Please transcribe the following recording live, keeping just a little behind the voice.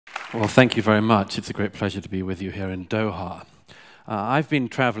Well, thank you very much. It's a great pleasure to be with you here in Doha. I've been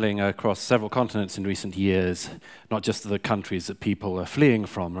traveling across several continents in recent years, not just to the countries that people are fleeing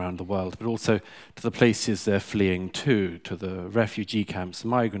from around the world, but also to the places they're fleeing to the refugee camps,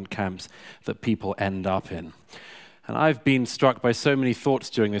 migrant camps that people end up in. And I've been struck by so many thoughts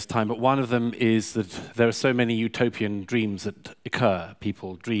during this time, but one of them is that there are so many utopian dreams that occur.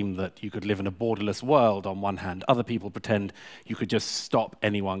 People dream that you could live in a borderless world on one hand. Other people pretend you could just stop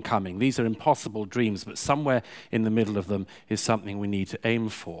anyone coming. These are impossible dreams, but somewhere in the middle of them is something we need to aim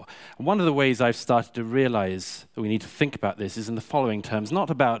for. And one of the ways I've started to realize that we need to think about this is in the following terms,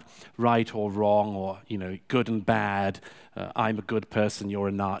 not about right or wrong or, good and bad. I'm a good person, you're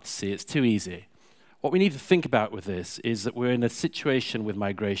a Nazi. It's too easy. What we need to think about with this is that we're in a situation with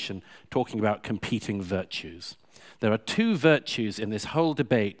migration talking about competing virtues. There are two virtues in this whole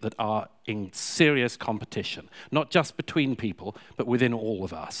debate that are in serious competition, not just between people, but within all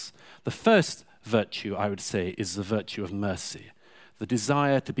of us. The first virtue, I would say, is the virtue of mercy, the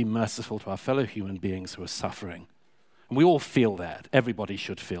desire to be merciful to our fellow human beings who are suffering. And we all feel that. Everybody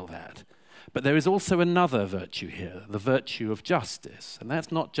should feel that. But there is also another virtue here, the virtue of justice. And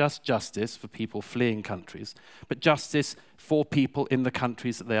that's not just justice for people fleeing countries, but justice for people in the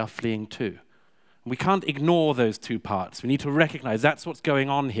countries that they are fleeing to. And we can't ignore those two parts. We need to recognize that's what's going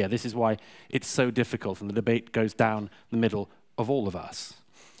on here. This is why it's so difficult, and the debate goes down the middle of all of us.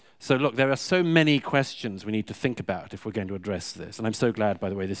 So look, there are so many questions we need to think about if we're going to address this. And I'm so glad, by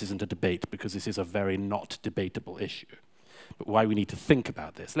the way, this isn't a debate, because this is a very not debatable issue. But why we need to think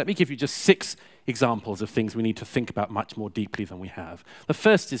about this. Let me give you just 6 examples of things we need to think about much more deeply than we have. The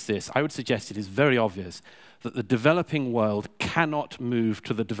first is this. I would suggest it is very obvious that the developing world cannot move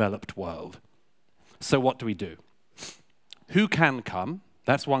to the developed world. So what do we do? Who can come?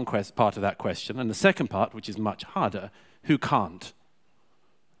 That's one part of that question. And the second part, which is much harder, who can't?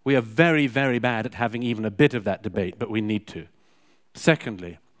 We are very, very bad at having even a bit of that debate, but we need to.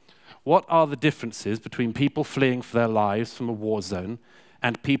 Secondly, what are the differences between people fleeing for their lives from a war zone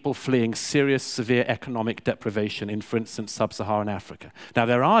and people fleeing serious, severe economic deprivation in, for instance, sub-Saharan Africa? Now,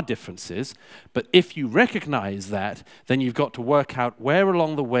 there are differences, but if you recognize that, then you've got to work out where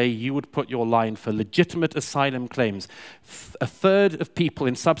along the way you would put your line for legitimate asylum claims. A third of people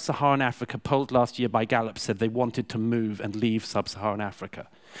in sub-Saharan Africa polled last year by Gallup said they wanted to move and leave sub-Saharan Africa.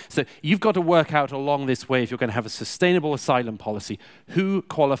 So you've got to work out along this way, if you're going to have a sustainable asylum policy, who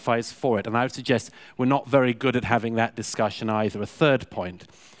qualifies for it. And I would suggest we're not very good at having that discussion either. A third point.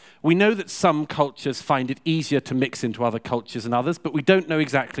 We know that some cultures find it easier to mix into other cultures than others, but we don't know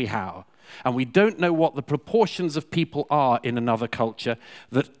exactly how. And we don't know what the proportions of people are in another culture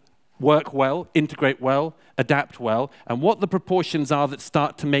that work well, integrate well, adapt well, and what the proportions are that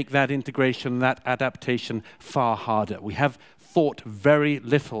start to make that integration, that adaptation far harder. We have thought very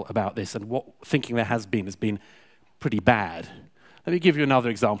little about this, and what thinking there has been pretty bad. Let me give you another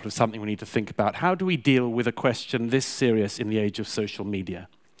example of something we need to think about. How do we deal with a question this serious in the age of social media?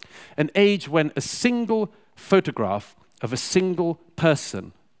 An age when a single photograph of a single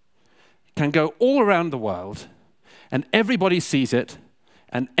person can go all around the world, and everybody sees it,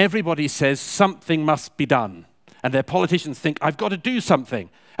 and everybody says something must be done. And their politicians think, I've got to do something.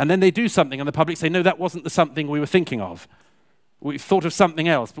 And then they do something, and the public say, no, that wasn't the something we were thinking of. We've thought of something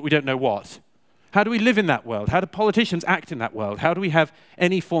else, but we don't know what. How do we live in that world? How do politicians act in that world? How do we have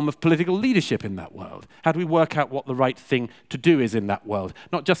any form of political leadership in that world? How do we work out what the right thing to do is in that world?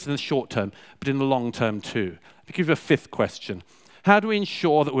 Not just in the short term, but in the long term too. I'll give you a 5th question. How do we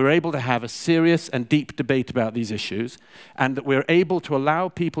ensure that we're able to have a serious and deep debate about these issues, and that we're able to allow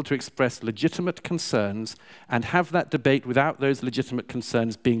people to express legitimate concerns and have that debate without those legitimate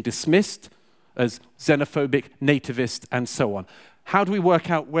concerns being dismissed as xenophobic, nativist, and so on? How do we work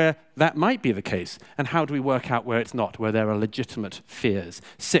out where that might be the case? And how do we work out where it's not, where there are legitimate fears?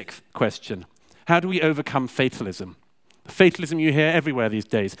 6th question. How do we overcome fatalism? Fatalism you hear everywhere these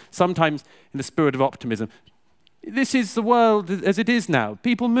days, sometimes in the spirit of optimism. This is the world as it is now.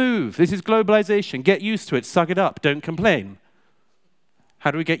 People move. This is globalization. Get used to it. Suck it up. Don't complain.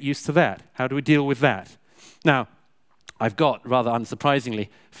 How do we get used to that? How do we deal with that? Now, I've got, rather unsurprisingly,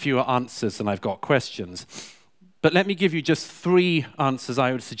 fewer answers than I've got questions. But let me give you just 3 answers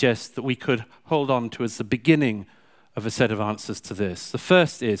I would suggest that we could hold on to as the beginning of a set of answers to this. The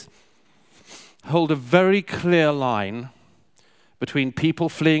first is, hold a very clear line between people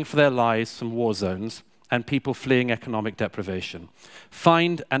fleeing for their lives from war zones and people fleeing economic deprivation.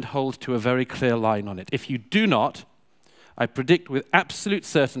 Find and hold to a very clear line on it. If you do not, I predict with absolute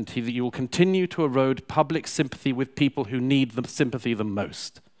certainty that you will continue to erode public sympathy with people who need the sympathy the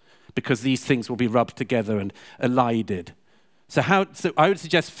most, because these things will be rubbed together and elided. So I would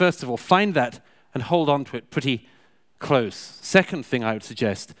suggest, first of all, find that and hold on to it pretty close. Second thing I would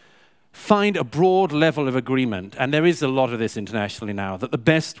suggest, find a broad level of agreement, and there is a lot of this internationally now, that the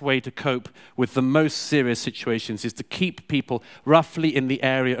best way to cope with the most serious situations is to keep people roughly in the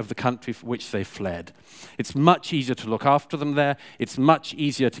area of the country for which they fled. It's much easier to look after them there. It's much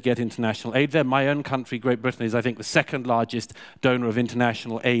easier to get international aid there. My own country, Great Britain, is, I think, the second largest donor of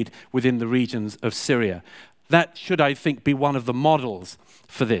international aid within the regions of Syria. That should, I think, be one of the models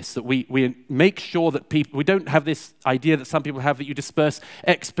for this, that we make sure that people, we don't have this idea that some people have that you disperse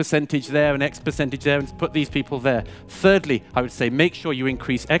X percentage there and X percentage there and put these people there. Thirdly, I would say make sure you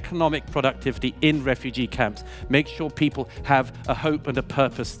increase economic productivity in refugee camps. Make sure people have a hope and a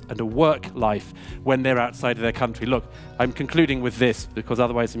purpose and a work life when they're outside of their country. Look, I'm concluding with this because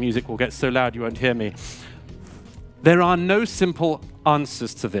otherwise the music will get so loud you won't hear me. There are no simple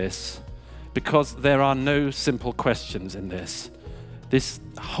answers to this, because there are no simple questions in this. This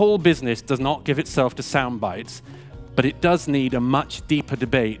whole business does not give itself to sound bites, but it does need a much deeper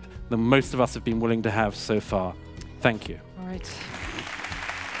debate than most of us have been willing to have so far. Thank you. All right.